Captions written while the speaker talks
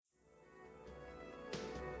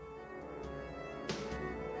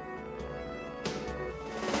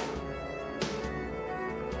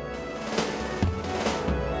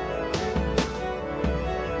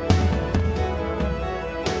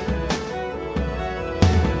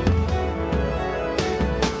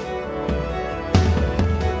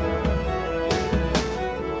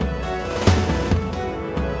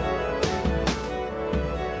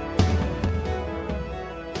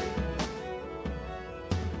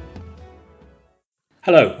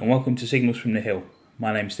Hello and welcome to Signals from the Hill.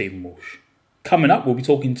 My name's Stephen Walsh. Coming up, we'll be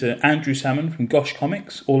talking to Andrew Salmon from Gosh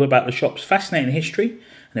Comics, all about the shop's fascinating history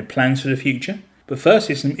and their plans for the future. But first,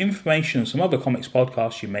 here's some information on some other comics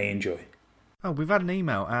podcasts you may enjoy. Oh, we've had an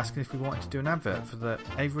email asking if we wanted to do an advert for the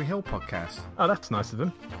Avery Hill podcast. Oh, that's nice of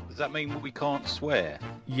them. Does that mean we can't swear?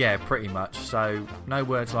 Yeah, pretty much. So, no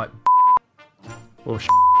words like Or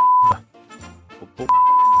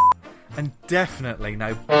and definitely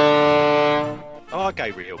no I like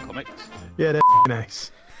Avery Hill Comics. yeah, they're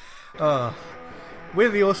nice. We're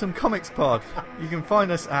the Awesome Comics Pod. You can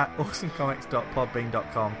find us at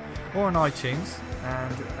awesomecomics.podbean.com or on iTunes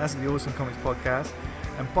and as the Awesome Comics Podcast,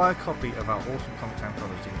 and buy a copy of our Awesome Comics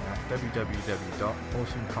Anthology at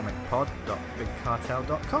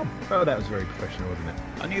www.awesomecomicpod.bigcartel.com. Oh, that was very professional, wasn't it?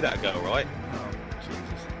 I knew that'd go right. Oh, Jesus.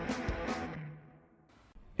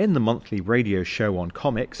 In the monthly radio show on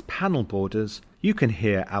comics, Panel Borders, you can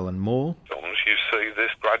hear Alan Moore, You see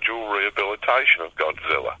this gradual rehabilitation of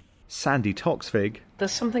Godzilla. Sandy Toksvig,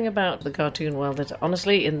 There's something about the cartoon world that,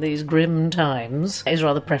 honestly, in these grim times, is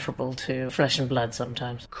rather preferable to flesh and blood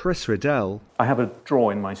sometimes. Chris Riddell, I have a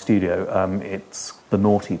drawer in my studio. It's the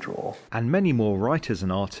Naughty Drawer. and many more writers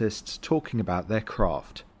and artists talking about their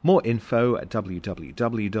craft. More info at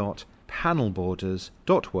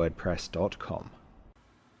www.panelborders.wordpress.com.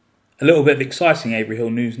 A little bit of exciting Avery Hill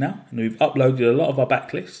news now, and we've uploaded a lot of our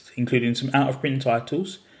backlist, including some out-of-print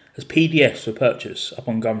titles, as PDFs for purchase up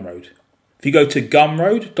on Gumroad. If you go to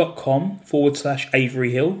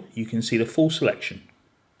gumroad.com/Avery Hill, you can see the full selection.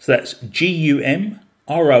 So that's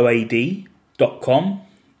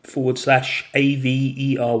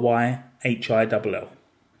gumroad.com/AVERYHILL.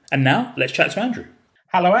 And now, let's chat to Andrew.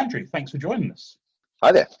 Hello, Andrew. Thanks for joining us.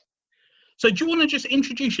 Hi there. So do you want to just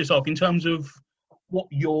introduce yourself in terms of what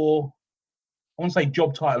your, I want to say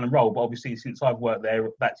job title and role, but obviously since I've worked there,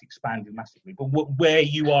 that's expanded massively. But where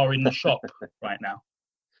you are in the shop right now?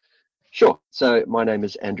 Sure. So my name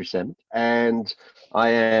is Andrew Salmon, and I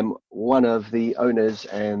am one of the owners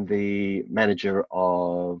and the manager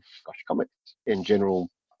of Gosh Comics. In general,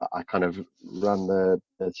 I kind of run the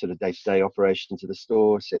sort of day-to-day operations of the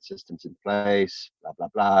store, set systems in place, blah, blah,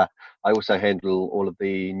 blah. I also handle all of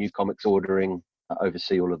the new comics ordering,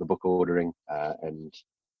 oversee all of the book ordering, and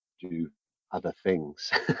do other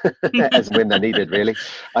things as and when they're needed, really.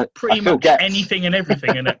 Pretty much anything and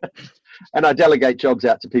everything, isn't it? And I delegate jobs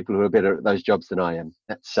out to people who are better at those jobs than I am.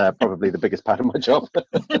 That's probably the biggest part of my job.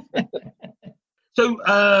 So,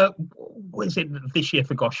 what is it this year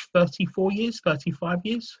for Gosh? 34 years? 35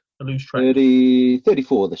 years? I lose track.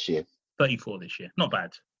 34 this year. 34 this year. Not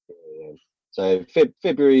bad. So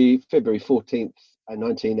February 14th,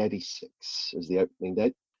 1986 is the opening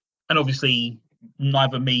date. And obviously,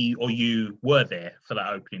 neither me or you were there for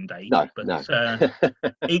that opening day. No, but no.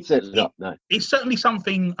 It's certainly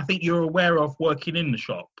something I think you're aware of working in the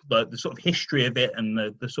shop, the sort of history of it and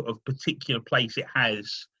the sort of particular place it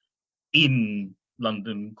has in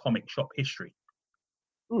London comic shop history.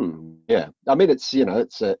 Yeah, I mean it's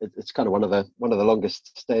kind of one of the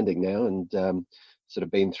longest standing now, and sort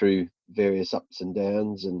of been through various ups and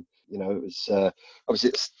downs, and it was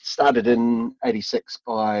obviously it started in '86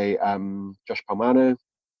 by Josh Palmano,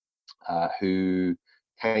 who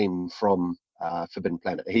came from Forbidden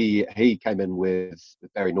Planet. He came in with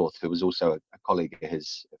Barry North, who was also a colleague of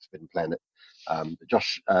his at Forbidden Planet.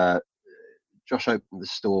 Josh opened the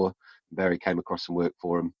store. Barry came across and worked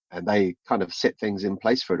for him, and they kind of set things in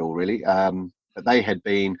place for it all, really. But they had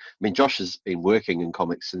been, Josh has been working in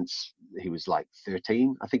comics since he was like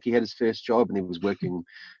 13. I think he had his first job, and he was working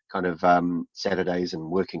kind of Saturdays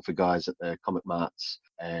and working for guys at the comic marts.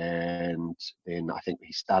 And then I think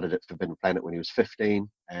he started at Forbidden Planet when he was 15,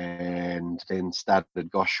 and then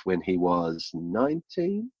started Gosh when he was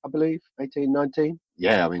 19, I believe, 18, 19.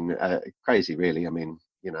 Yeah, crazy, really. I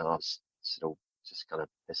was sort of just kind of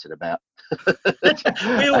pissing about.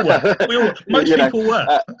 we all were. Most people were.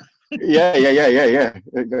 Yeah. I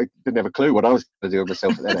didn't have a clue what I was going to do with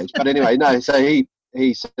myself at that age. But anyway, no. So he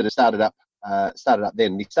sort of started up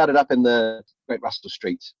then. He started up in the Great Russell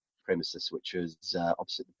Street premises, which was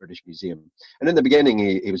opposite the British Museum. And in the beginning,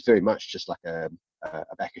 he was very much just like a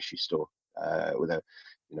back issue store with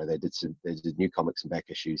they did new comics and back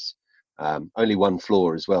issues. Only one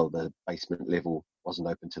floor as well. The basement level wasn't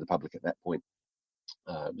open to the public at that point.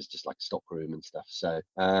 It was just like a stock room and stuff. So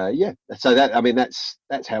so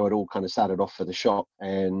that's how it all kind of started off for the shop,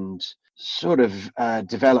 and sort of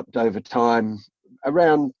developed over time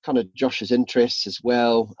around kind of Josh's interests as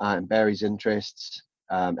well, and Barry's interests,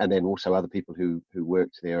 and then also other people who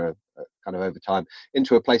worked there kind of over time,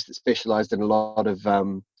 into a place that specialized in a lot of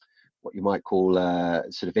what you might call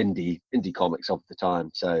sort of indie comics of the time.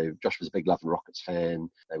 So Josh was a big Love and Rockets fan.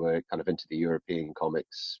 They were kind of into the European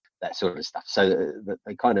comics, that sort of stuff. So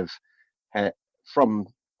they kind of had, from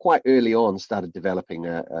quite early on, started developing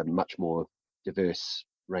a much more diverse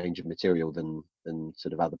range of material than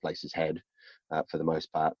sort of other places had for the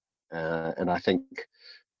most part. And I think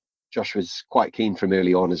Josh was quite keen from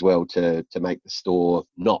early on as well to make the store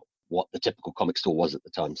not what the typical comic store was at the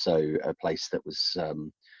time. So a place that was,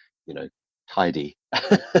 tidy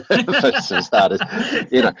for some starters.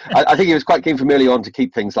 I think he was quite keen from early on to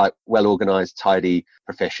keep things like well organized, tidy,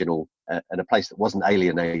 professional, and a place that wasn't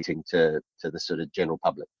alienating to the sort of general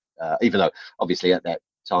public. Even though obviously at that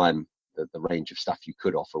time the range of stuff you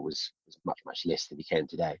could offer was much less than you can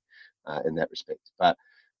today in that respect. But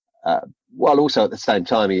while also at the same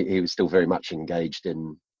time he was still very much engaged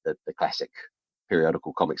in the classic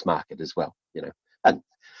periodical comics market as well, and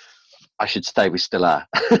I should say we still are.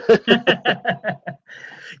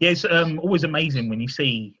 Yeah, it's always amazing when you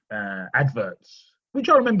see adverts, which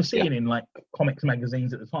I remember seeing in like comics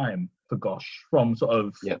magazines at the time for Gosh from sort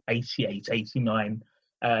of 88, 89.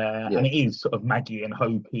 And it is sort of Maggie and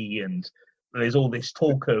Hopi, and there's all this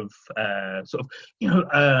talk of sort of,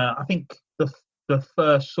 I think the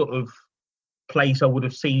first sort of place I would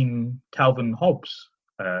have seen Calvin Hobbes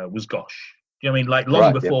was Gosh. Do you know what I mean? Like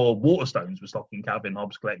long before Waterstones were stocking Calvin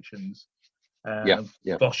Hobbes collections.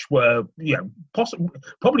 Gosh were,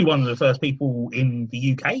 probably one of the first people in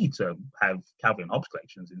the UK to have Calvin Hobbes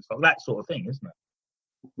collections in stock. That sort of thing, isn't it?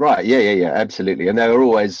 Right. Yeah. Absolutely. And they were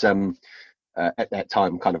always at that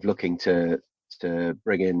time kind of looking to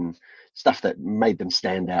bring in stuff that made them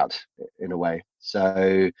stand out in a way.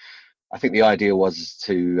 So I think the idea was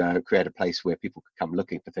to create a place where people could come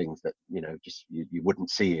looking for things that just you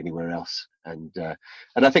wouldn't see anywhere else. And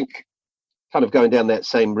I think kind of going down that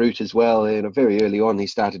same route as well. Very early on, he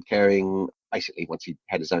started carrying, basically once he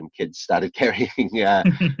had his own kids, started carrying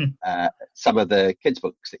some of the kids'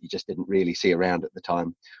 books that you just didn't really see around at the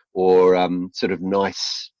time, or sort of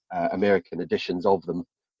nice American editions of them.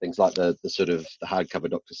 Things like the sort of the hardcover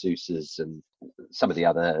Dr. Seuss's and some of the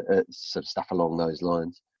other sort of stuff along those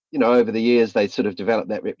lines. Over the years, they sort of developed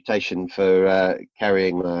that reputation for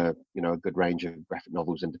carrying, a good range of graphic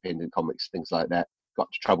novels, independent comics, things like that. Got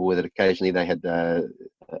into trouble with it occasionally. They had a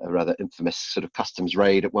rather infamous sort of customs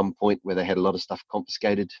raid at one point where they had a lot of stuff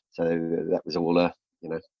confiscated. So that was all,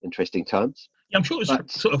 interesting times. Yeah, I'm sure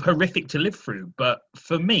it's sort of horrific to live through, but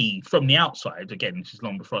for me, from the outside, again, this is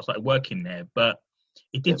long before I started working there, but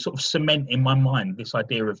it did sort of cement in my mind this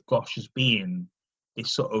idea of Gosh as being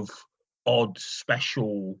this sort of odd,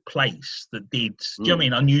 special place that did, do you know what I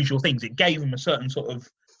mean, unusual things. It gave them a certain sort of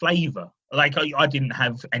flavour. Like, I didn't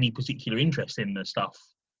have any particular interest in the stuff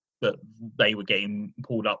that they were getting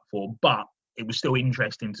pulled up for, but it was still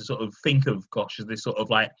interesting to sort of think of Gosh as this sort of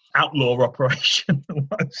like outlaw operation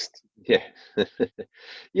almost. Yeah.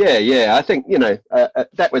 yeah. I think,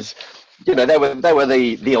 that was, they were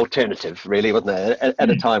the alternative, really, wasn't they? At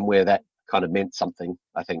a time where that kind of meant something,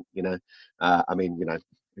 I think, I mean,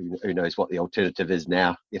 who knows what the alternative is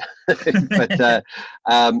now, but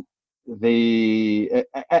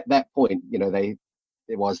at that point,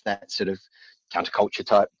 there was that sort of counterculture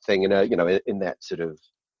type thing, in that sort of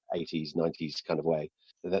 80s, 90s kind of way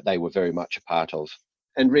that they were very much a part of,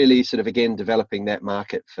 and really sort of again developing that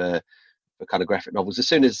market for kind of graphic novels. As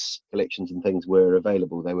soon as collections and things were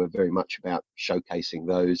available, they were very much about showcasing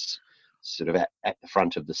those sort of at the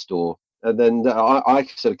front of the store. And then I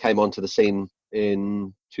sort of came onto the scene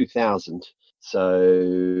in 2000.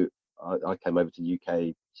 So I came over to the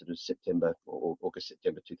UK sort of September or August,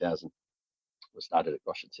 September 2000. I started at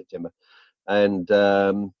Gosh in September. And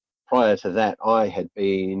prior to that, I had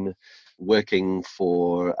been working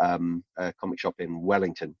for a comic shop in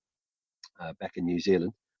Wellington, back in New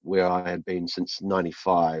Zealand, where I had been since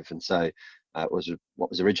 '95. And so it was what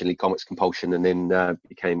was originally Comics Compulsion, and then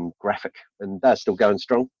became Graphic. And they're still going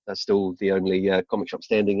strong. They're still the only comic shop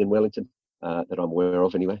standing in Wellington that I'm aware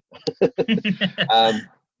of, anyway.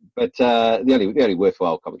 But the only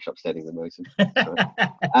worthwhile comic shop standing in Wellington. But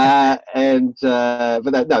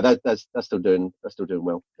they're still doing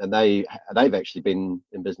well, and they've actually been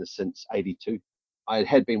in business since '82. I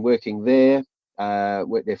had been working there,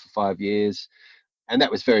 worked there for 5 years, and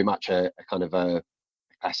that was very much a kind of a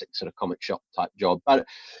classic sort of comic shop type job. But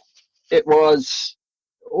it was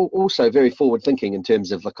also very forward thinking in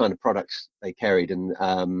terms of the kind of products they carried, and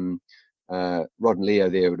Rod and Leo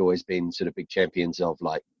there had always been sort of big champions of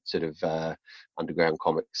like sort of underground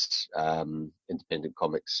comics, independent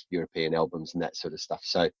comics, European albums, and that sort of stuff.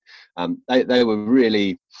 So they were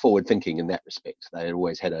really forward thinking in that respect. They had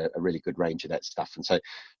always had a really good range of that stuff, and so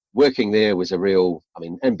working there was a real,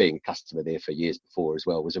 and being a customer there for years before as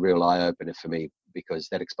well, was a real eye-opener for me, because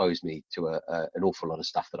that exposed me to an awful lot of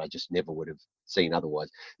stuff that I just never would have seen otherwise,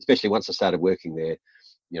 especially once I started working there,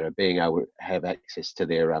 being able to have access to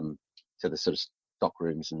their to the sort of stock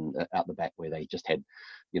rooms and out the back, where they just had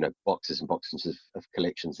boxes and boxes of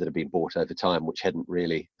collections that had been bought over time, which hadn't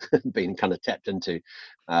really been kind of tapped into.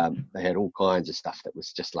 They had all kinds of stuff that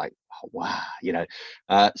was just like, oh, wow,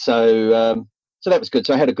 so that was good.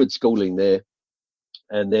 So I had a good schooling there,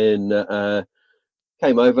 and then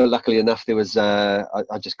came over. Luckily enough, there was I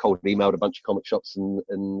just cold emailed a bunch of comic shops in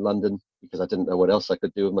London, because I didn't know what else I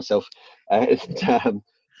could do with myself. And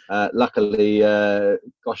luckily,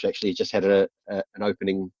 Gosh actually just had an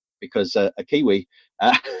opening, because a Kiwi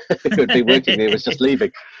who had been working there was just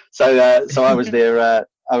leaving. So I was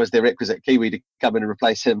their requisite Kiwi to come in and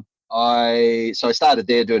replace him. I started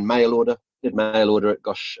there doing mail order. Did mail order at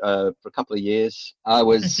Gosh for a couple of years. I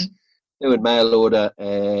was doing mail order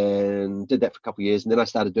and did that for a couple of years, and then I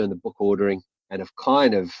started doing the book ordering, and have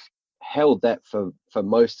kind of held that for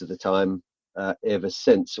most of the time ever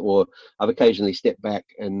since. Or I've occasionally stepped back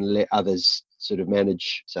and let others sort of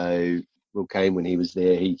manage. So Will Kane, when he was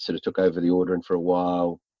there, he sort of took over the ordering for a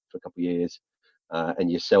while, for a couple of years, and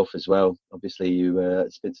yourself as well. Obviously, you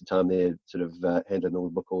spent some time there, sort of handling all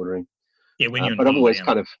the book ordering. Yeah, when you're but I've always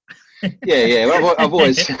kind of, I've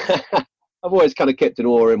always, I've always kind of kept an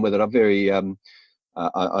awe in with it. I'm very, I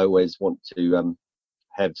always want to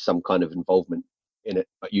have some kind of involvement in it,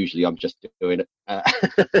 but usually I'm just doing it.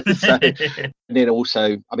 And then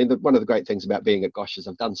also, one of the great things about being at Gosh is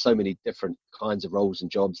I've done so many different kinds of roles and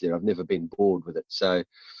jobs there. I've never been bored with it. So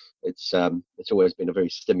it's always been a very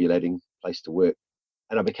stimulating place to work.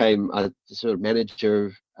 And I became a sort of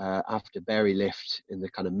manager after Barry left in the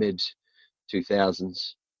kind of mid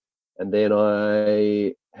 2000s, and then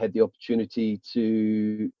I had the opportunity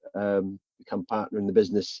to become partner in the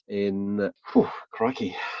business in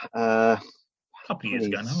crikey, couple of years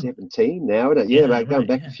ago now. 2017 now, isn't it? Yeah, right, going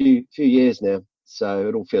back a few years now. So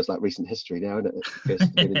it all feels like recent history now, isn't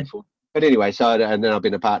it? But anyway, and then I've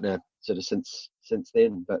been a partner sort of since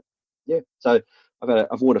then. But yeah, so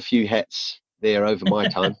I've worn a few hats there over my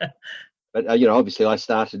time. But obviously I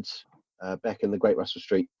started back in the Great Russell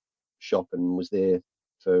Street shop and was there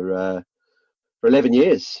for 11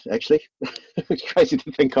 years actually. It's crazy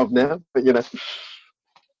to think of now, but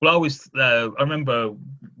Well, I remember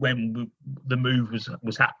when the move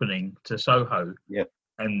was happening to Soho,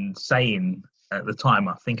 and saying at the time,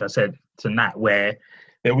 I think I said to Nat, where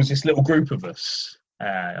there was this little group of us,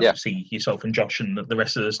 obviously yourself and Josh and the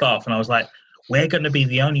rest of the staff, and I was like, we're going to be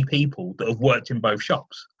the only people that have worked in both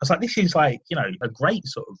shops. I was like, this is like, a great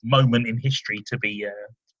sort of moment in history to be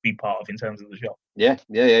part of in terms of the shop. Yeah.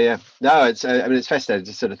 No, it's it's fascinating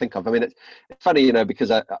to sort of think of. It's funny, because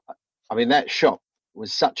that shop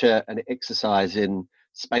was such an exercise in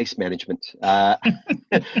space management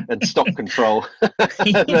and stock control.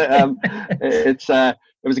 It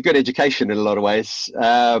was a good education in a lot of ways.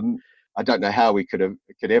 I don't know how we could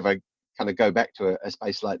ever kind of go back to a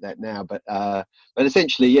space like that now, but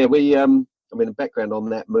essentially, we background on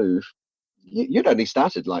that move. You'd only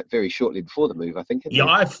started like very shortly before the move, I think. Yeah,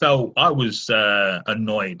 I was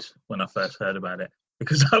annoyed when I first heard about it,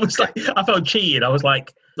 because I was like, I felt cheated. I was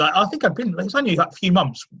like I think it was only like a few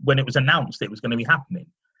months when it was announced it was going to be happening.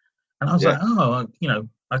 And I was like,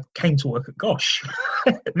 I came to work at Gosh.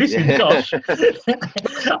 This is Gosh.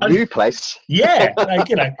 New place. Yeah, but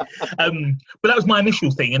that was my initial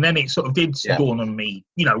thing. And then it sort of did dawn on me.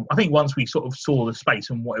 I think once we sort of saw the space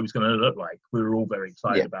and what it was going to look like, we were all very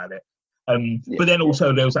excited about it. But then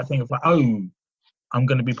also there was that thing of like, I'm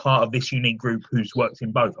going to be part of this unique group who's worked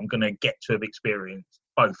in both. I'm going to get to have experienced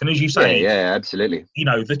both. And as you say, absolutely.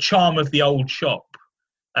 The charm of the old shop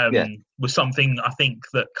was something I think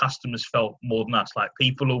that customers felt more than us. Like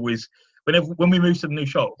people always, when we moved to the new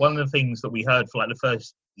shop, one of the things that we heard for like the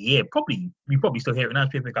first year, we probably still hear it now,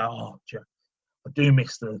 people go, "Oh, I do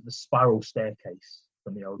miss the spiral staircase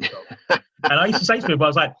from the old shop." And I used to say to people, I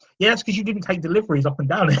was like, "Yeah, it's because you didn't take deliveries up and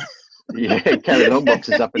down it." Yeah, carry long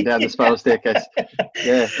boxes up and down the spiral staircase.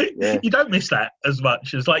 Yeah. You don't miss that as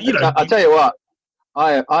much as like, I'll tell you what,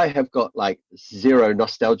 I have got like zero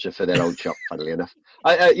nostalgia for that old shop. Funnily enough,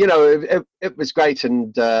 it was great,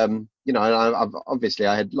 and I've obviously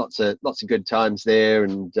I had lots of good times there,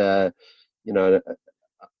 and I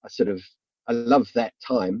love that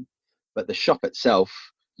time. But the shop itself,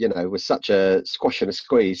 was such a squash and a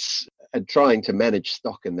squeeze. and trying to manage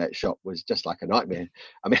stock in that shop was just like a nightmare.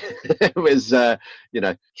 I mean, it was,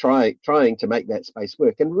 trying to make that space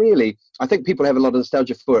work. And really, I think people have a lot of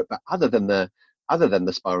nostalgia for it, but other than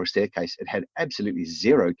the spiral staircase, it had absolutely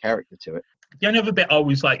zero character to it. The only other bit I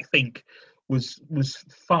always think was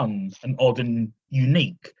fun and odd and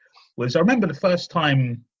unique was, I remember the first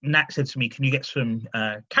time Nat said to me, "Can you get some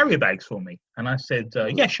carrier bags for me?" And I said,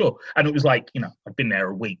 "Yeah, sure." And it was like, I'd been there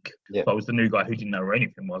a week, so I was the new guy who didn't know where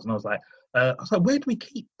anything was, and I was like, "Where do we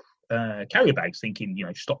keep carrier bags?" Thinking,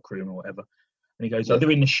 stock room or whatever. And he goes, "Oh, they're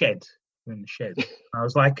in the shed. They're in the shed." And I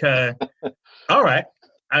was like, "All right,"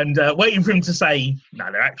 and waiting for him to say,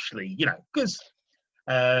 "No, they're actually, because,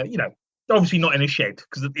 obviously not in a shed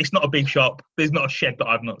because it's not a big shop. There's not a shed that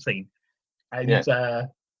I've not seen." And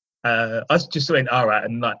I just went, "All right,"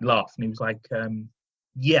 and laughed. And he was like,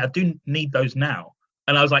 "Yeah, I do need those now."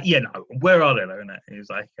 And I was like, "Yeah, no, where are they?" And he was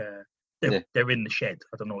like, they're in the shed.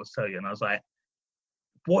 I don't know what to tell you." And I was like,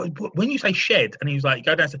 what when you say shed? And he was like,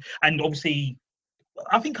 "Go downstairs." And obviously,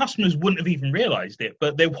 I think customers wouldn't have even realised it,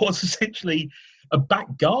 but there was essentially a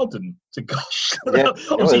back garden to Gosh.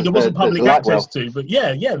 Obviously, there wasn't public access to, but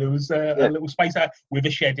there was a little space out with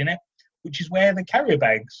a shed in it, which is where the carrier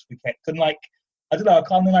bags were kept. And I don't know, I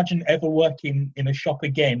can't imagine ever working in a shop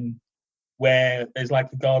again where there's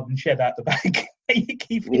like a garden shed out the back you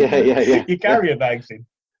keep your carrier bags in.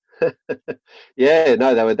 Yeah,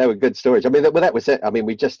 no, they were good storage. I mean, that was it. I mean,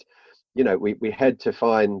 we just, we had to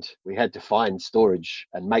find storage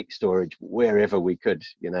and make storage wherever we could,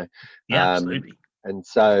 Yeah, absolutely. And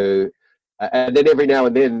so, and then every now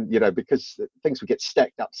and then, because things would get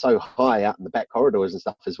stacked up so high out in the back corridors and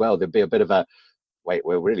stuff as well, there'd be a bit of a, wait,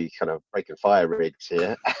 we're really kind of breaking fire rigs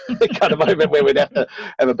here kind of moment where we'd have to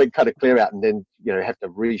have a big kind of clear out and then, have to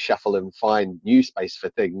reshuffle and find new space for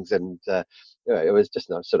things. And, it was just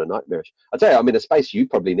sort of nightmarish. I'll tell you, I mean, a space you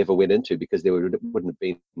probably never went into because there wouldn't have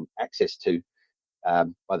been access to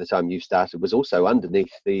by the time you started was also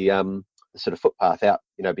underneath the sort of footpath out,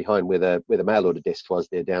 behind where the mail order desk was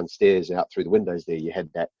there downstairs out through the windows there. You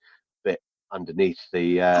had that bit underneath the...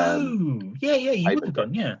 you would have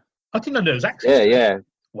done, yeah. I didn't know there was access to it.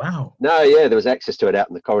 Wow. No, yeah, there was access to it out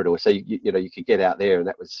in the corridor. So, you could get out there and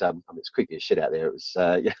that was, it's creepy as shit out there. It was,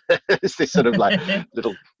 it's this sort of like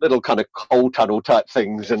little kind of coal tunnel type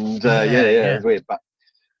things. And it was weird. But,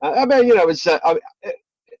 I mean, it was, it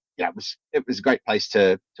was a great place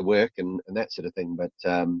to work and that sort of thing. But,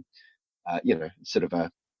 sort of a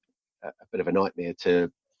bit of a nightmare to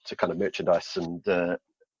kind of merchandise and,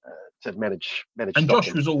 to manage. And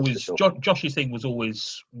Josh was always Josh's thing was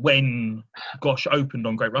always when Gosh opened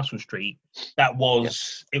on Great Russell Street. That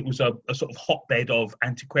was it was a sort of hotbed of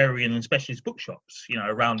antiquarian and specialist bookshops,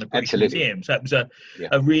 around the British Museum. So it was a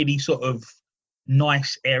really sort of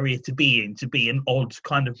nice area to be an odd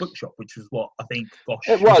kind of bookshop, which was what I think Gosh.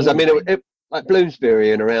 It was. I mean, it like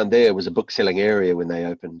Bloomsbury and around there was a book selling area when they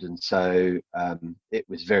opened, and so it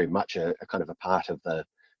was very much a kind of a part of the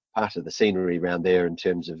scenery around there in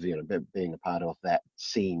terms of being a part of that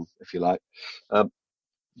scene, if you like. But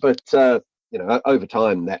over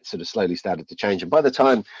time that sort of slowly started to change, and by the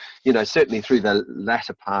time certainly through the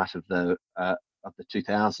latter part of the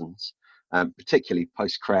 2000s, particularly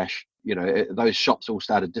post crash, those shops all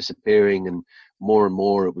started disappearing, and more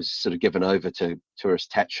it was sort of given over to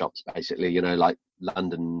tourist tat shops, basically, like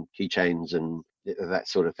London keychains and that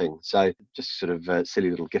sort of thing. So just sort of silly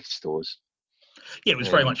little gift stores. Yeah, it was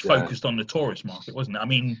very much focused on the tourist market, wasn't it? I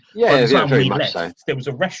mean, by the time we left, there was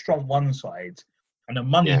a restaurant one side and a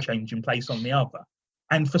money changing place on the other.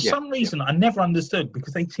 And for some reason, I never understood,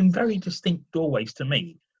 because they seem very distinct doorways to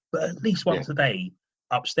me. But at least once a day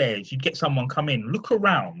upstairs, you'd get someone come in, look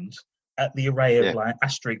around at the array of like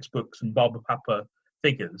Asterix books and Barbara Papa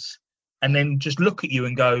figures, and then just look at you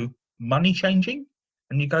and go, "Money changing?"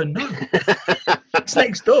 And you go, "No, it's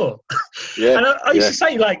next door." And I used to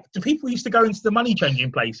say, like, the people used to go into the money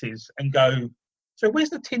changing places and go, "So where's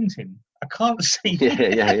the Tintin? I can't see." You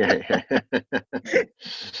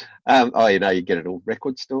get it all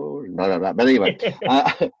record store. No. But anyway,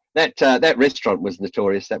 that restaurant was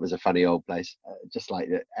notorious. That was a funny old place, just like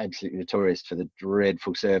absolutely notorious for the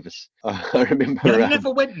dreadful service. I remember. I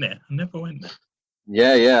never went there.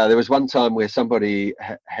 Yeah. There was one time where somebody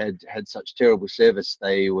had such terrible service,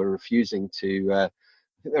 they were refusing to.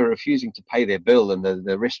 They were refusing to pay their bill, and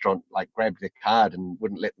the restaurant like grabbed their card and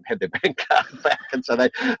wouldn't let them have their bank card back, and so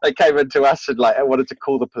they came into us and like wanted to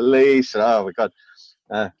call the police. And, oh my god,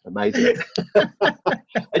 amazing!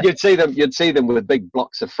 And you'd see them with big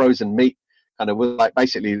blocks of frozen meat, kind of with like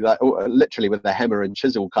basically like literally with a hammer and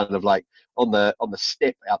chisel, kind of like on the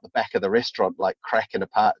step out the back of the restaurant, like cracking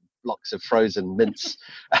apart blocks of frozen mince.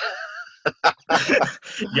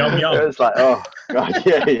 Yum, yum. It was like, oh god,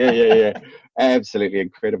 yeah, absolutely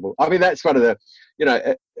incredible. I mean, that's one of the, you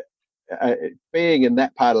know, being in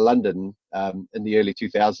that part of London in the early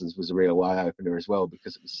 2000s was a real eye opener as well,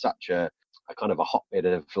 because it was such a kind of a hotbed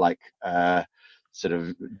of like sort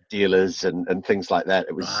of dealers and things like that.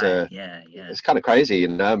 It was it's kind of crazy, you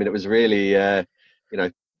know. I mean, it was really you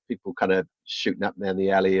know, people kind of shooting up down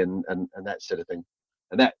the alley and that sort of thing,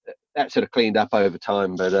 and that sort of cleaned up over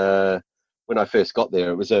time. But when I first got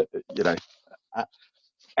there, it was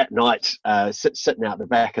at night, sitting out the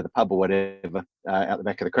back of the pub or whatever, out the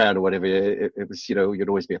back of the Crown or whatever. It was, you know, you'd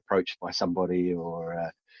always be approached by somebody,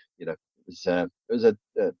 or you know, it was a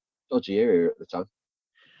dodgy area at the time.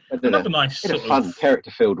 Another nice in a fun,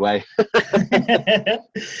 character-filled way.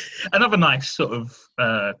 Another nice sort of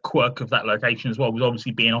quirk of that location as well was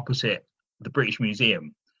obviously being opposite the British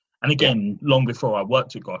Museum. And again, long before I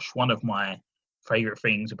worked at Gosh, one of my favourite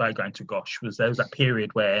things about going to Gosh was there was that period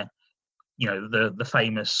where, you know, the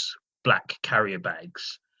famous black carrier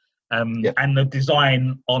bags, and the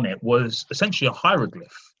design on it was essentially a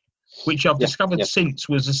hieroglyph, which I've discovered since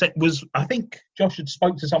was I think Josh had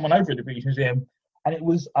spoke to someone over at the British Museum, and it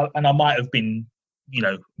was, and I might have been, you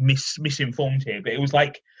know, misinformed here, but it was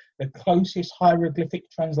like the closest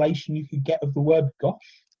hieroglyphic translation you could get of the word gosh.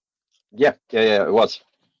 Yeah, it was.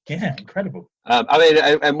 Yeah, incredible. I mean,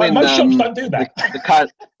 and when most shops don't do that.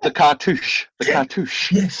 The cartouche.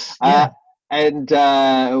 Yes. And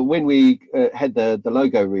when we had the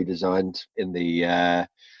logo redesigned in the God,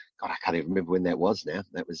 I can't even remember when that was now.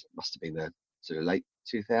 That must have been the sort of late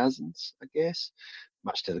 2000s, I guess,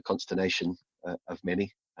 much to the consternation of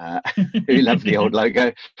many who love the old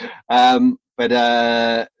logo.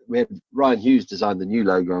 But we had Ryan Hughes design the new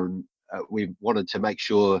logo, and we wanted to make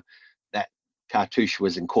sure that cartouche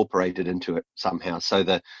was incorporated into it somehow. So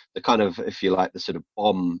the kind of, if you like, the sort of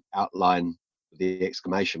bomb outline, the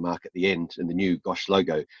exclamation mark at the end in the new Gosh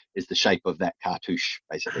logo is the shape of that cartouche,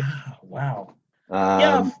 basically. Wow.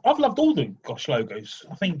 Yeah, I've loved all the Gosh logos.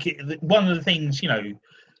 I think one of the things, you know,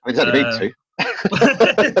 it's only been two.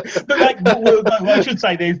 But like, I should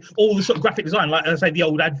say, there's all the sort of graphic design, like I say, the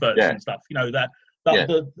old adverts and stuff. You know,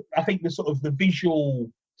 I think the sort of the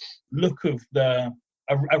visual look of the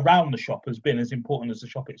around the shop has been as important as the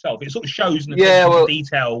shop itself. It sort of shows an attention to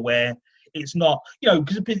detail where it's not, you know,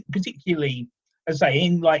 because particularly, as I say,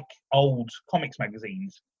 in like old comics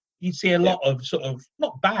magazines, you see a lot of sort of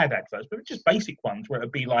not bad adverts, but just basic ones where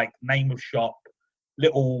it'd be like name of shop,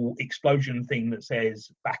 little explosion thing that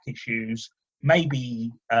says back issues,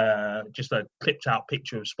 maybe just a clipped out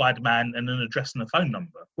picture of Spider-Man and an address and a phone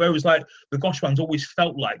number. Whereas like the Gosh ones always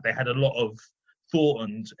felt like they had a lot of thought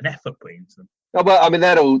and an effort put into them. Oh, well, I mean,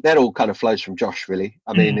 that all kind of flows from Josh, really.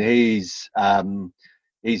 I mean, he's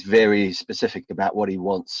very specific about what he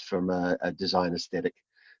wants from a design aesthetic,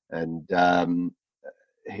 and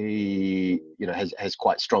he, you know, has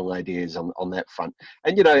quite strong ideas on that front.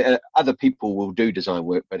 And, you know, other people will do design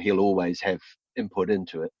work, but he'll always have input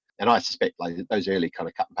into it. And I suspect like those early kind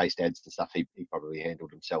of cut and paste ads and stuff, he probably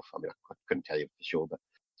handled himself. I mean, I couldn't tell you for sure,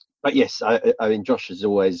 but yes, I mean, Josh is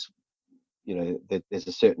always, you know, there's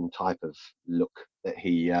a certain type of look that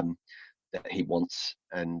he wants,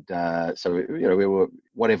 and so, you know,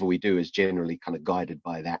 whatever we do is generally kind of guided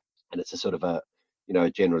by that, and it's a sort of a, you know,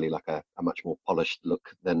 generally like a much more polished look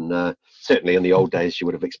than certainly in the old days you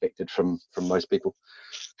would have expected from most people.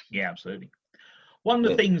 Yeah, absolutely. One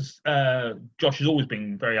of the things Josh has always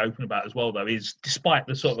been very open about as well, though, is despite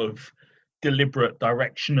the sort of deliberate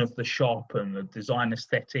direction of the shop and the design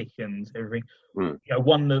aesthetic and everything, you know,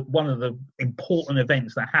 one of the important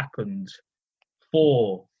events that happened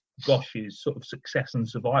for Gosh's sort of success and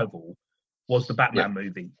survival was the Batman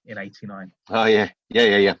movie in '89. Oh yeah,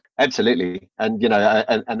 absolutely. And, you know,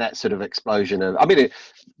 and that sort of explosion of, I mean,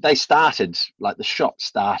 they started, like the shop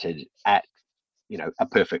started at, you know, a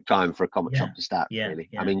perfect time for a comic shop to start, really.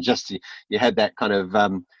 I mean, just you had that kind of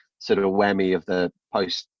sort of whammy of the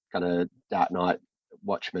post kind of Dark Knight,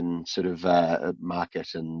 Watchmen sort of market,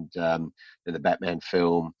 and the Batman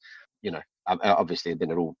film, you know, obviously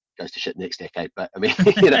then it all goes to shit next decade, but I mean,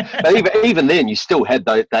 you know, but even then you still had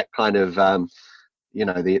that kind of you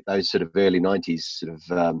know, those sort of early 90s sort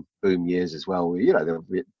of boom years as well, where, you know, there'll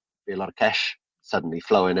be a lot of cash suddenly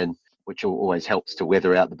flowing in, which always helps to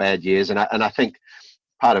weather out the bad years. And I think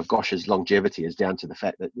part of Gosh's longevity is down to the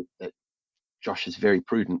fact that Josh is very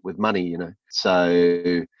prudent with money, you know,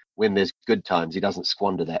 so when there's good times, he doesn't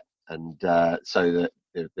squander that, and so that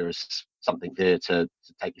there is something there to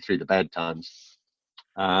take you through the bad times.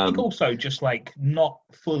 I think also just like not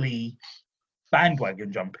fully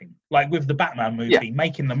bandwagon jumping, like with the Batman movie,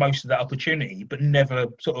 making the most of that opportunity, but never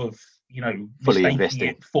sort of, Fully mistaking investing.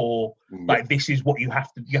 it for like this is what you have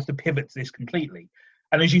to pivot to this completely.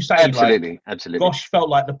 And as you say, Absolutely. Gosh felt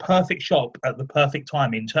like the perfect shop at the perfect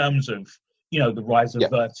time in terms of the rise of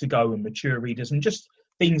Vertigo and mature readers and just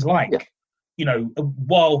things like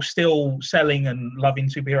while still selling and loving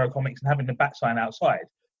superhero comics and having the bat sign outside,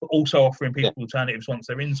 but also offering people alternatives once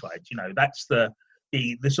they're inside. That's the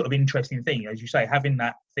sort of interesting thing, as you say, having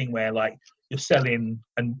that thing where like you're selling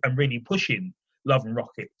and really pushing Love and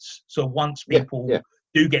Rockets. So once people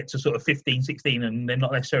do get to sort of 15, 16 and they're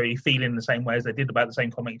not necessarily feeling the same way as they did about the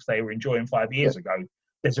same comics they were enjoying 5 years ago,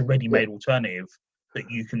 there's a ready-made alternative that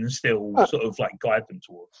you can still sort of like guide them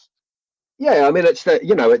towards. Yeah, I mean, it's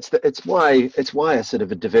why a sort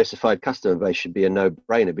of a diversified customer base should be a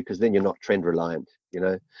no-brainer, because then you're not trend reliant,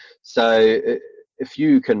 So if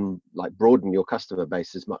you can like broaden your customer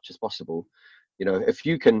base as much as possible, if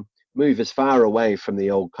you can move as far away from the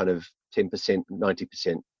old kind of 10%,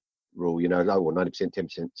 90% rule, or 90%,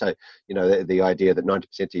 10%. So, the idea that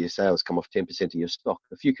 90% of your sales come off 10% of your stock.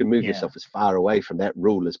 If you can move yourself as far away from that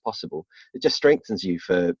rule as possible, it just strengthens you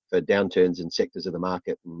for downturns in sectors of the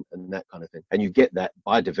market and that kind of thing. And you get that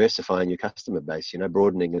by diversifying your customer base,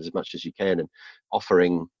 broadening as much as you can and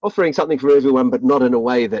offering something for everyone, but not in a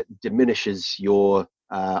way that diminishes your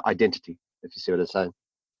identity, if you see what I'm saying.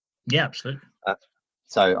 Yeah, absolutely.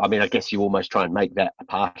 So, I mean, I guess you almost try and make that a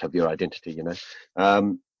part of your identity,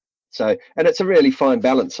 So, and it's a really fine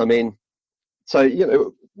balance. I mean,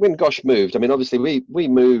 so, when Gosh moved, I mean, obviously we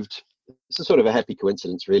moved, it's a sort of a happy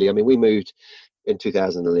coincidence, really. I mean, we moved in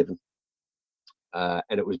 2011,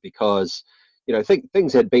 and it was because,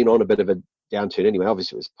 things had been on a bit of a downturn anyway.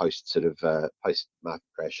 Obviously, it was post market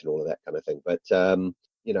crash and all of that kind of thing. But,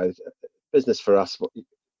 business for us,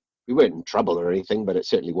 we weren't in trouble or anything, but it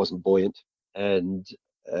certainly wasn't buoyant. And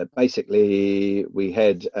basically, we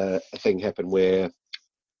had a thing happen where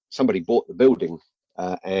somebody bought the building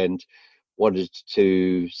and wanted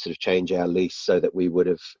to sort of change our lease so that we would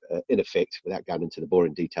have, in effect, without going into the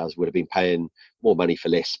boring details, would have been paying more money for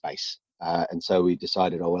less space. And so we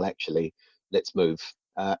decided, actually, let's move.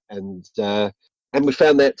 And we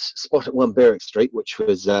found that spot at 1 Berwick Street, which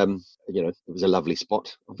was, it was a lovely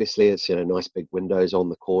spot. Obviously, it's, nice big windows on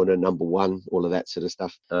the corner, number one, all of that sort of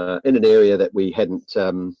stuff, in an area that we hadn't,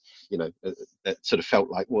 that sort of felt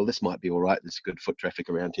like, well, this might be all right. There's good foot traffic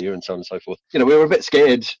around here and so on and so forth. We were a bit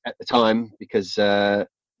scared at the time because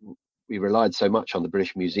we relied so much on the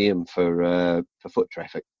British Museum for foot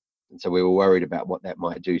traffic. And so we were worried about what that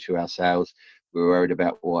might do to our sales. We were worried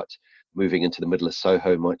about what moving into the middle of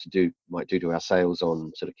Soho might do to our sales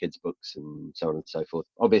on sort of kids' books and so on and so forth.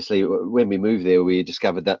 Obviously, when we moved there, we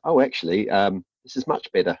discovered that, actually, this is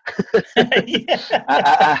much better.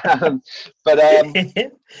 I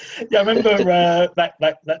remember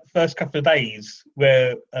that first couple of days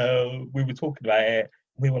where we were talking about it.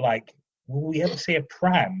 We were like, will we ever see a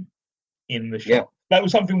pram in the shop? Yeah. That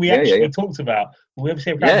was something we actually talked about. Will we ever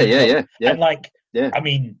see a pram in the shop? And like, I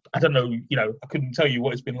mean, I don't know, I couldn't tell you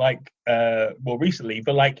what it's been like more recently,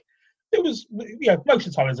 but like, it was, most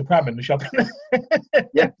of the time there's a pram in the shop.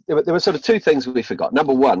 There were sort of two things we forgot.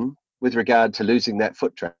 Number one, with regard to losing that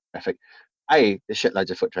foot traffic, A, there's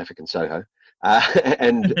shitloads of foot traffic in Soho,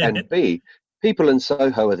 and B, people in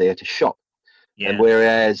Soho are there to shop. Yeah. And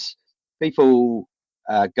whereas people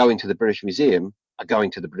going to the British Museum are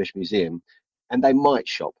going to the British Museum, and they might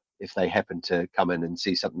shop if they happen to come in and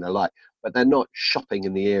see something they like, but they're not shopping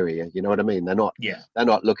in the area. You know what I mean? They're not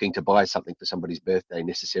looking to buy something for somebody's birthday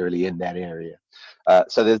necessarily in that area.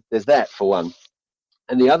 So there's that for one.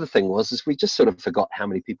 And the other thing is we just sort of forgot how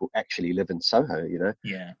many people actually live in Soho,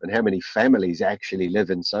 and how many families actually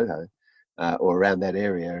live in Soho or around that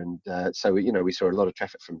area. And so, we saw a lot of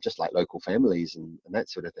traffic from just like local families and that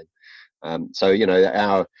sort of thing. So,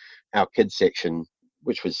 our kids section,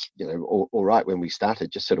 which was, all right when we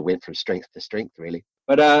started, just sort of went from strength to strength, really.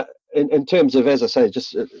 But in terms of, as I say,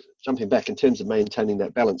 just jumping back, in terms of maintaining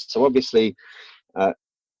that balance. So obviously,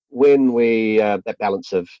 when we, that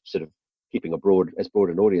balance of sort of keeping as broad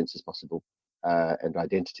an audience as possible and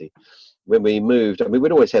identity. When we moved, I mean,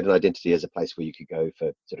 we'd always had an identity as a place where you could go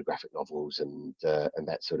for sort of graphic novels and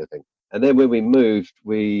that sort of thing. And then when we moved,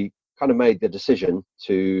 we kind of made the decision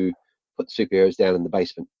to put the superheroes down in the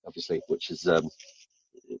basement, obviously, which has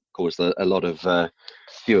caused a lot of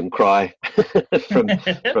hue and cry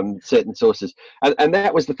from certain sources. And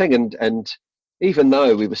that was the thing. And even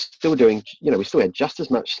though we were still doing, we still had just as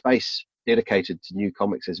much space dedicated to new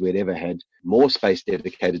comics as we'd ever had, more space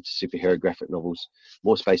dedicated to superhero graphic novels,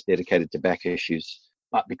 more space dedicated to back issues.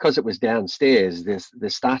 But because it was downstairs, there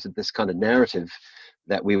started this kind of narrative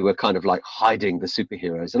that we were kind of like hiding the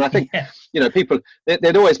superheroes. And I think, people,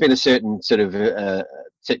 there'd always been a certain sort of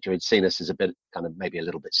sector had seen us as a bit kind of maybe a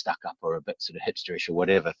little bit stuck up or a bit sort of hipsterish or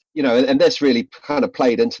whatever, and this really kind of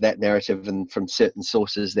played into that narrative. And from certain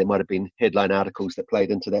sources, there might have been headline articles that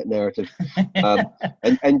played into that narrative.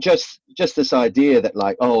 And just this idea that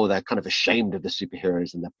like, oh, they're kind of ashamed of the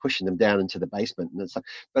superheroes and they're pushing them down into the basement. And it's like,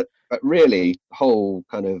 but really, the whole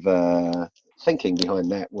kind of thinking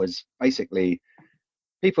behind that was basically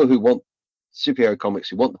people who want superhero comics,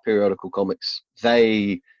 who want the periodical comics,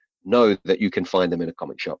 they know that you can find them in a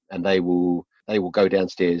comic shop, and they will go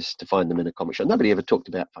downstairs to find them in a comic shop. Nobody ever talked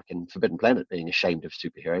about fucking Forbidden Planet being ashamed of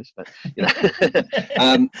superheroes, but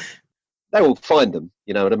they will find them.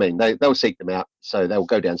 You know what I mean? They'll seek them out, so they'll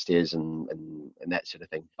go downstairs and that sort of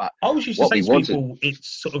thing. But I always used to say to people,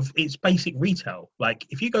 it's basic retail. Like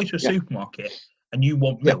if you go to a supermarket and you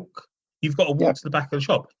want milk, you've got to walk to the back of the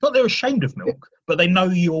shop. Not they're ashamed of milk, but they know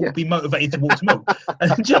you'll be motivated to walk to milk.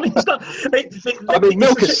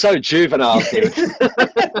 Milk is so juvenile.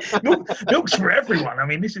 Milk's for everyone. I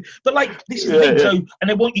mean, this is the thing. So, and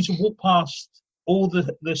they want you to walk past all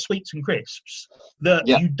the sweets and crisps that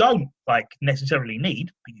you don't necessarily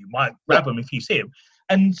need, but you might grab them if you see them.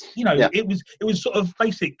 And it was sort of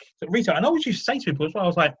basic retail. And I always used to say to people as well, I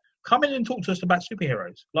was like, come in and talk to us about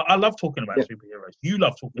superheroes. Like I love talking about superheroes. You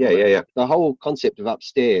love talking about it. The whole concept of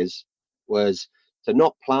upstairs was to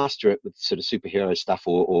not plaster it with sort of superhero stuff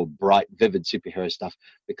or bright, vivid superhero stuff,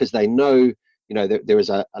 because they know, there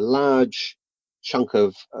is a large chunk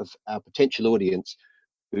of our potential audience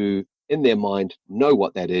who, in their mind, know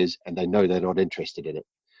what that is, and they know they're not interested in it.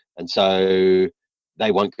 And so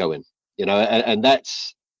they won't go in, and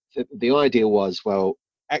that's the idea was, well,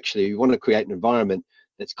 actually, we want to create an environment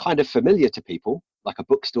that's kind of familiar to people, like a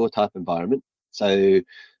bookstore type environment. So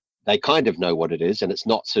they kind of know what it is, and it's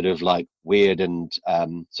not sort of like weird and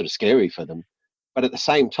sort of scary for them. But at the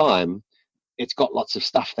same time, it's got lots of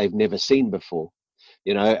stuff they've never seen before,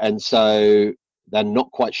 and so they're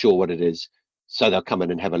not quite sure what it is. So they'll come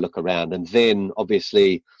in and have a look around. And then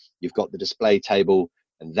obviously you've got the display table,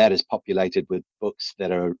 and that is populated with books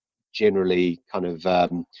that are generally kind of,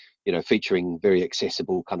 featuring very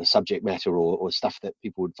accessible kind of subject matter or stuff that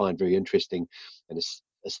people would find very interesting, and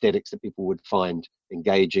aesthetics that people would find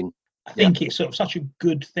engaging. I think it's sort of such a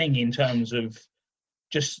good thing in terms of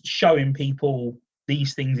just showing people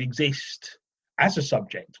these things exist as a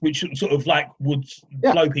subject, which sort of would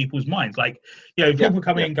blow people's minds. If people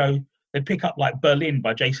come in and go, they pick up Berlin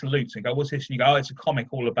by Jason Lutz and go, what's this? And you go, oh, it's a comic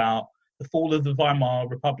all about the fall of the Weimar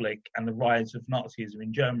Republic and the rise of Nazism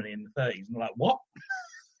in Germany in the 30s. And they're like, what?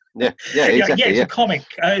 Exactly. It's a comic.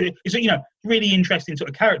 It's really interesting sort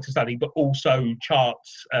of character study, but also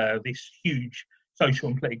charts this huge social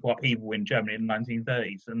and political upheaval in Germany in the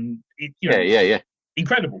 1930s, and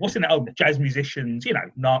incredible. What's in it? Oh, jazz musicians,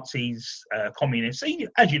 Nazis, communists.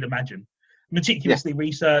 As you'd imagine, meticulously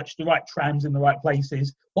researched, the right trams in the right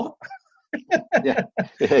places. What? yeah.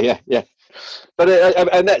 But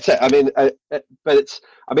and that's it. I mean, but it's.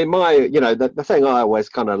 I mean, the thing I always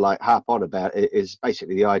kind of harp on about is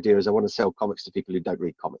basically the idea is I want to sell comics to people who don't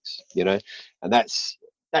read comics, and that's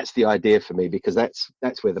the idea for me, because that's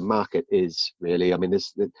where the market is really. I mean,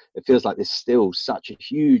 it feels like there's still such a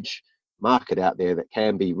huge market out there that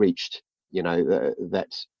can be reached, that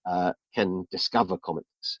can discover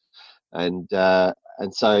comics, and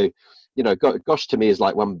so. Gosh to me is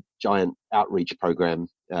like one giant outreach program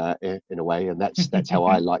in a way, and that's how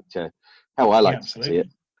I like to see it.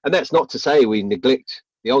 And that's not to say we neglect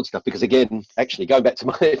the old stuff, because again, actually going back to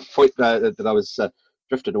my point that I was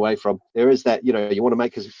drifting away from, there is that you want to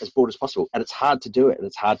make as broad as possible, and it's hard to do it, and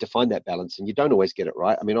it's hard to find that balance, and you don't always get it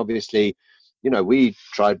right. I mean, obviously, we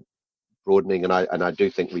tried broadening, and I do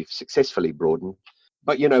think we've successfully broadened.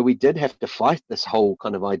 But, we did have to fight this whole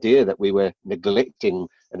kind of idea that we were neglecting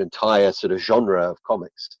an entire sort of genre of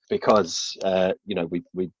comics because,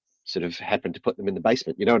 we sort of happened to put them in the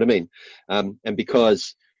basement. You know what I mean? And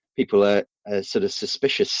because people are sort of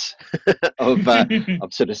suspicious of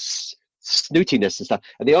sort of snootiness and stuff.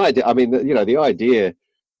 And the idea, I mean, the idea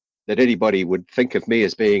that anybody would think of me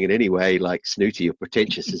as being in any way like snooty or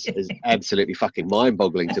pretentious is absolutely fucking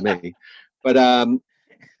mind-boggling to me. But,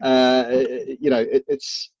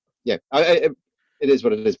 it's it is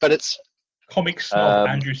what it is, but it's comic snob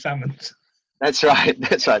Andrew Salmond. That's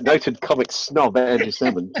right. Noted comic snob Andrew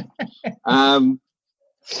Salmond.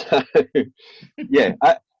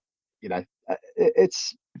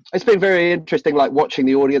 It's been very interesting, watching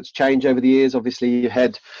the audience change over the years. Obviously, you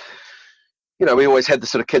had, we always had the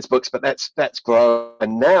sort of kids books, but that's grown.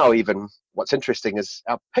 And now, even what's interesting is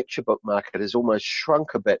our picture book market has almost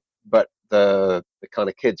shrunk a bit but the kind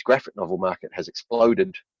of kids graphic novel market has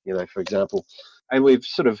exploded, for example, and we've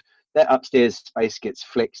sort of, that upstairs space gets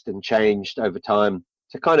flexed and changed over time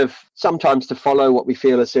to kind of sometimes to follow what we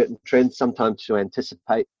feel are certain trends, sometimes to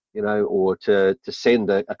anticipate, or to send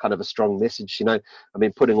a kind of a strong message. I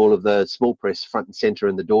mean, putting all of the small press front and center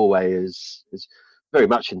in the doorway is very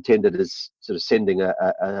much intended as sort of sending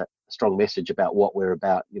a strong message about what we're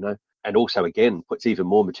about, and also again puts even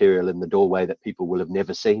more material in the doorway that people will have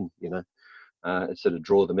never seen, and sort of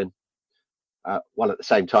draw them in. While at the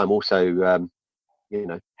same time also,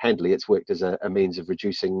 handily it's worked as a means of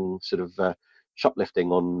reducing sort of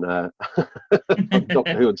shoplifting on, on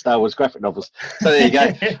Doctor Who and Star Wars graphic novels. So there you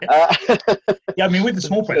go. Yeah, I mean, with the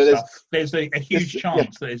small press stuff, there's a huge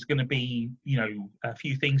chance that there's going to be, a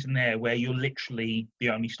few things in there where you're literally the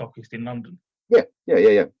only stockist in London. Yeah.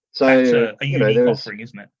 So that's a unique offering,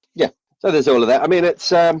 isn't it? Yeah. So there's all of that. I mean,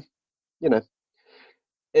 it's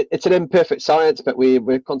it's an imperfect science, but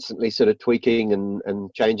we're constantly sort of tweaking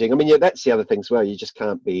and changing. I mean, that's the other thing as well. You just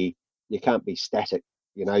can't be static.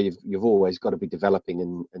 You've always got to be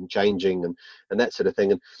developing and changing and that sort of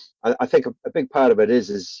thing. And I think a big part of it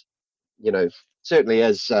is certainly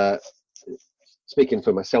as speaking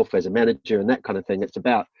for myself as a manager and that kind of thing, it's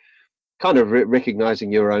about kind of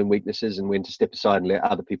recognizing your own weaknesses and when to step aside and let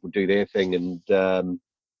other people do their thing, and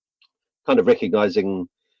kind of recognizing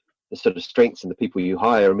the sort of strengths in the people you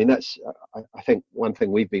hire. I mean, that's, I think one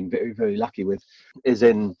thing we've been very, very lucky with is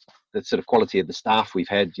in the sort of quality of the staff we've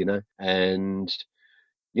had, and,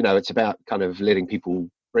 it's about kind of letting people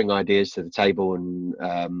bring ideas to the table and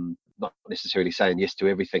not necessarily saying yes to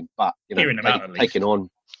everything, but, taking on,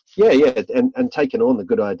 and taking on the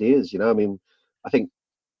good ideas, I mean, I think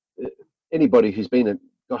anybody who's been at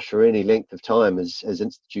Gosh for any length of time has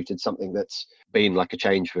instituted something that's been like a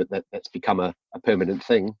change that's become a permanent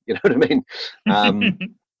thing. You know what I mean?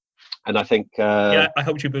 And I think I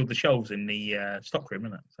helped you build the shelves in the stockroom,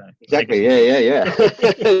 isn't it? So, exactly.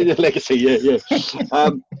 Yeah. Legacy. Yeah.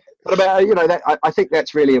 But about that, I think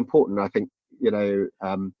that's really important. I think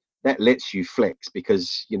that lets you flex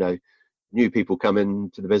because new people come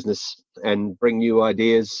into the business and bring new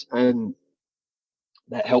ideas, and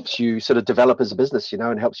that helps you sort of develop as a business,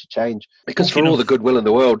 and helps you change. Because for all the goodwill in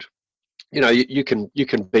the world, you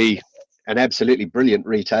can be an absolutely brilliant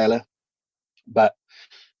retailer, but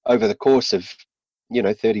over the course of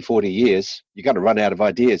 30, 40 years, you're going to run out of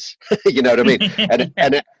ideas. You know what I mean?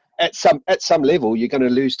 And at some level, you're going to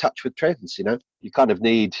lose touch with trends. You kind of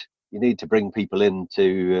need to bring people in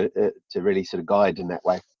to really sort of guide in that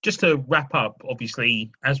way. Just to wrap up,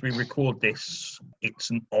 obviously, as we record this, it's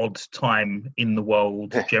an odd time in the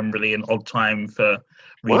world generally, an odd time for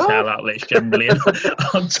retail outlets generally, an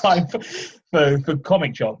odd time for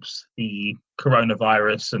comic shops. The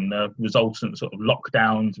coronavirus and the resultant sort of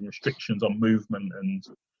lockdowns and restrictions on movement and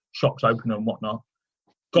shops open and whatnot.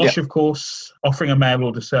 Gosh, of course, offering a mail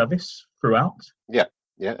order service throughout. Yeah,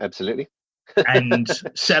 absolutely. And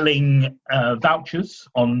selling vouchers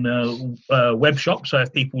on web shop. So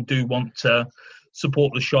if people do want to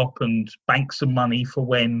support the shop and bank some money for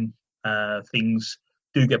when things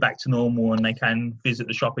do get back to normal and they can visit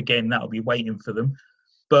the shop again, that'll be waiting for them.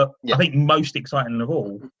 But I think most exciting of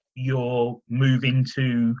all, your move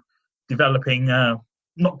into developing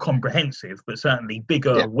not comprehensive, but certainly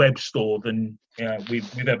bigger web store than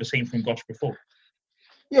we've ever seen from Gosh before.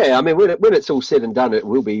 Yeah, I mean, when it's all said and done,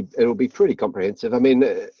 it'll be pretty comprehensive. I mean,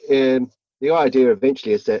 the idea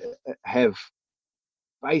eventually is to have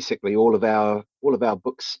basically all of our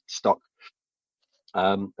books stock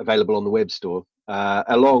available on the web store,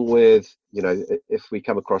 along with if we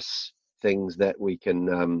come across things that we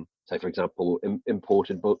can say, for example,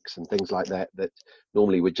 imported books and things like that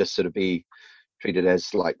normally would just sort of be treated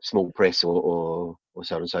as like small press or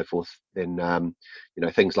so on and so forth, then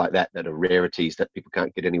things like that are rarities that people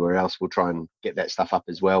can't get anywhere else. We'll try and get that stuff up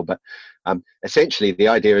as well. But essentially the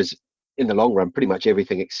idea is, in the long run, pretty much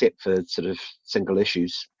everything except for sort of single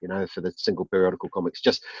issues, for the single periodical comics.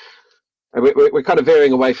 Just we're kind of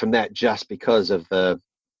veering away from that just because of the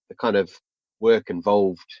kind of work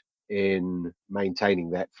involved in maintaining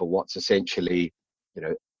that for what's essentially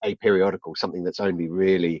a periodical, something that's only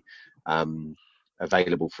really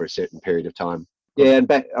available for a certain period of time. Yeah, and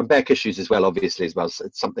back issues as well, obviously, as well. So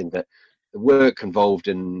it's something that the work involved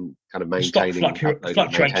in kind of maintaining.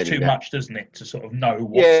 Fluctuates too much, doesn't it, to sort of know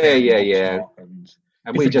what's there, not, and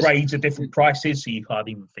different grades are different prices, so you can't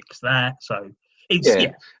even fix that. So it's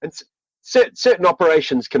and certain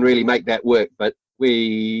operations can really make that work, but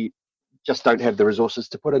we just don't have the resources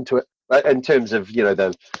to put into it. But in terms of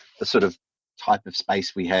the sort of type of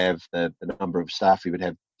space we have, the number of staff we would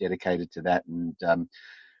have dedicated to that, and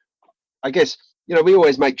I guess, we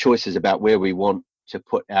always make choices about where we want to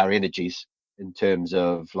put our energies in terms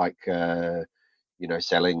of like,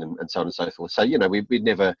 selling and so on and so forth. So, we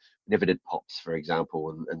never did pops, for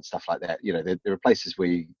example, and stuff like that. There are places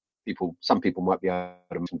where some people might be able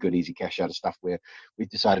to make some good, easy cash out of stuff where we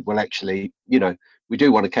decided, well, actually, we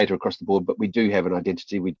do want to cater across the board, but we do have an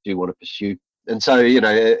identity we do want to pursue. And so,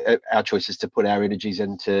 our choice is to put our energies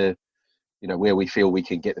into, where we feel we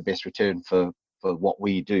can get the best return for what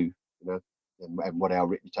we do, and what our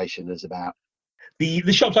reputation is about.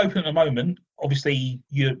 The shop's open at the moment. Obviously,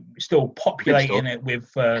 you're still populating it with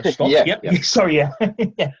stock. Yep. Sorry, yeah.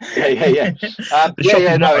 Yeah. The shop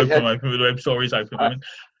is not open, but the web store is open at the moment.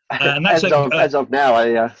 And that's as of now,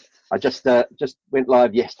 I just went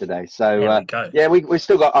live yesterday. So we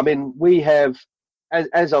still got. I mean, we have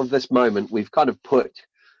as of this moment, we've kind of put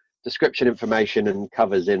description information and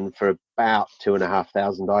covers in for about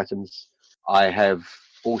 2,500 items. I have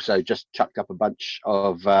also just chucked up a bunch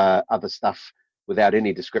of other stuff without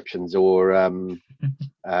any descriptions or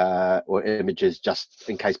images, just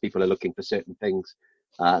in case people are looking for certain things.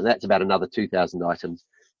 That's about another 2,000 items.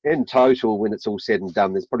 In total, when it's all said and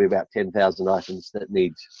done, there's probably about 10,000 items that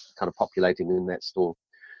need kind of populating in that store.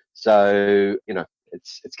 So,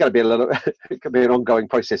 it's going to be it could be an ongoing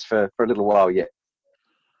process for a little while yet.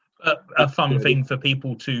 A fun thing for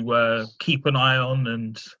people to keep an eye on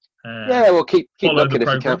and keep looking if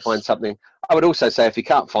you can't find something. I would also say if you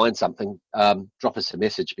can't find something, drop us a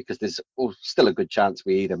message, because there's still a good chance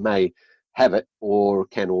we either may have it or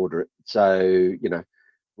can order it. So,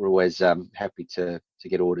 we're always happy to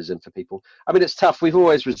get orders in for people. I mean, it's tough. We've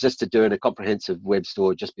always resisted doing a comprehensive web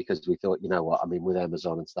store just because we thought, with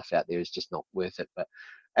Amazon and stuff out there, it's just not worth it. But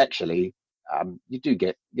actually, you do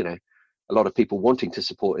get, a lot of people wanting to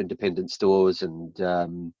support independent stores,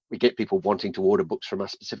 and we get people wanting to order books from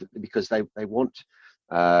us specifically because they want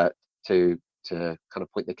to kind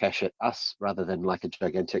of point the cash at us rather than like a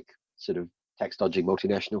gigantic sort of tax dodging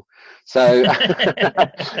multinational. So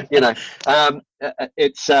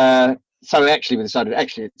it's so actually we decided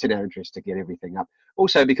it's in our interest to get everything up.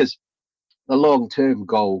 Also because the long-term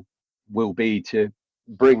goal will be to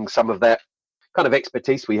bring some of that kind of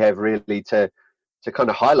expertise we have really to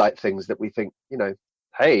kind of highlight things that we think,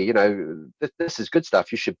 hey, this is good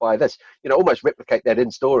stuff. You should buy this. Almost replicate that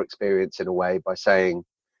in-store experience in a way by saying,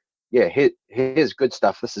 yeah, here's good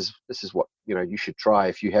stuff. This is what you should try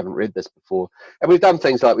if you haven't read this before. And we've done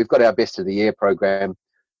things like we've got our Best of the Year program.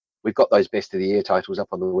 We've got those Best of the Year titles up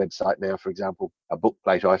on the website now, for example, our book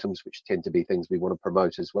plate items, which tend to be things we want to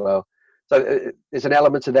promote as well. So there's an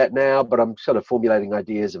element of that now, but I'm sort of formulating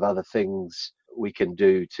ideas of other things we can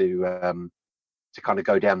do to kind of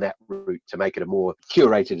go down that route to make it a more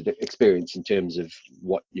curated experience in terms of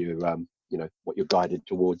what you're guided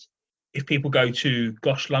towards. If people go to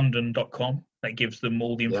goshlondon.com, that gives them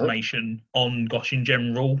all the information on Gosh in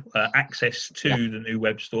general, access to the new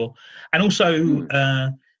web store, and also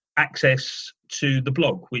access to the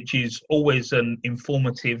blog, which is always an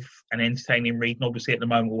informative and entertaining read. And obviously at the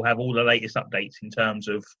moment we'll have all the latest updates in terms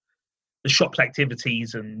of the shop's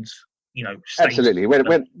activities and absolutely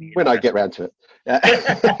when I get round to it.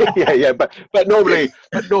 but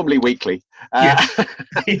normally weekly.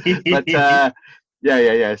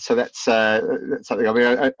 So that's something. I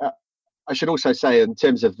mean, I should also say in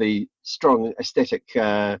terms of the strong aesthetic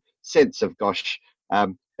sense of Gosh,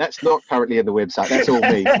 that's not currently in the website. That's all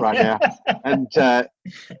me right now. And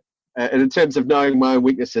in terms of knowing my own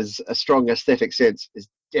weaknesses, a strong aesthetic sense is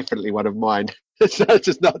definitely one of mine. So it's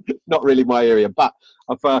just not really my area, but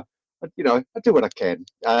I do what I can.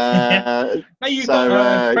 No, you've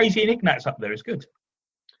got Crazy and Ignatz up there. It's good.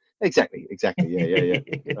 Exactly.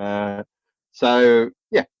 Yeah.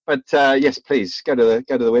 But yes, please go to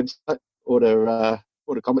the website, order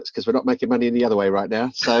comics, because we're not making money any other way right now.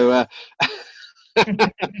 So in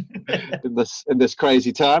this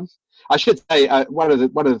crazy time, I should say one of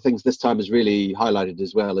the things this time is really highlighted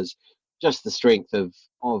as well is just the strength of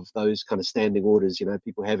those kind of standing orders.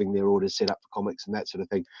 People having their orders set up for comics and that sort of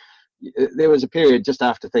thing. There was a period just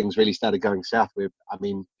after things really started going south where,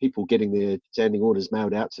 people getting their standing orders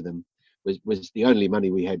mailed out to them was the only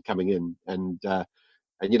money we had coming in. And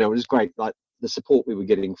it was great. Like the support we were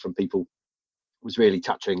getting from people was really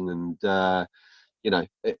touching. And,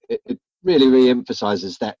 it really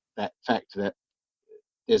re-emphasizes that fact that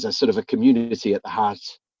there's a sort of a community at the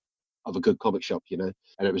heart of a good comic shop, and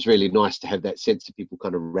it was really nice to have that sense of people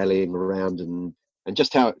kind of rallying around and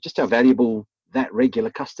just how valuable that regular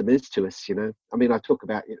custom is to us. I talk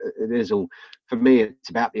about it is all, for me, it's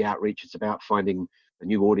about the outreach. It's about finding a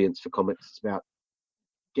new audience for comics. It's about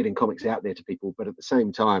getting comics out there to people, but at the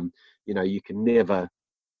same time, you can never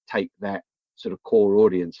take that sort of core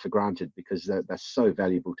audience for granted, because they're so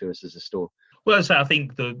valuable to us as a store. Well, as I say, I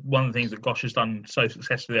think one of the things that Gosh has done so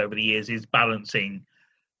successfully over the years is balancing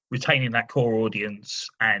retaining that core audience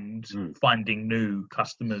and finding new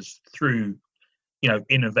customers through,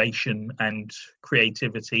 innovation and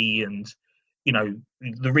creativity. And,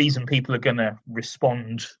 the reason people are going to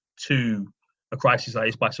respond to a crisis like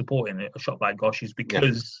this by supporting a shop like Gosh is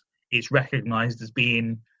because it's recognised as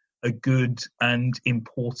being a good and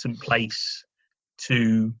important place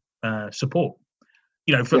to support.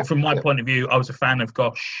 From my point of view, I was a fan of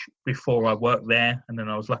Gosh before I worked there, and then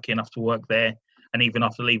I was lucky enough to work there. And even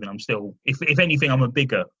after leaving, I'm still, if anything, I'm a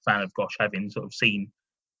bigger fan of Gosh, having sort of seen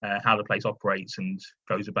how the place operates and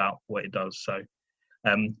goes about what it does. So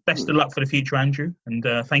best of luck for the future, Andrew, and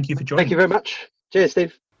thank you for joining. Thank you very much. Cheers,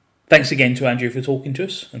 Steve. Thanks again to Andrew for talking to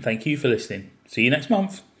us, and thank you for listening. See you next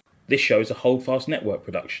month. This show is a Holdfast Network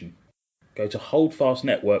production. Go to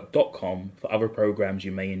holdfastnetwork.com for other programmes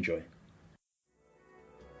you may enjoy.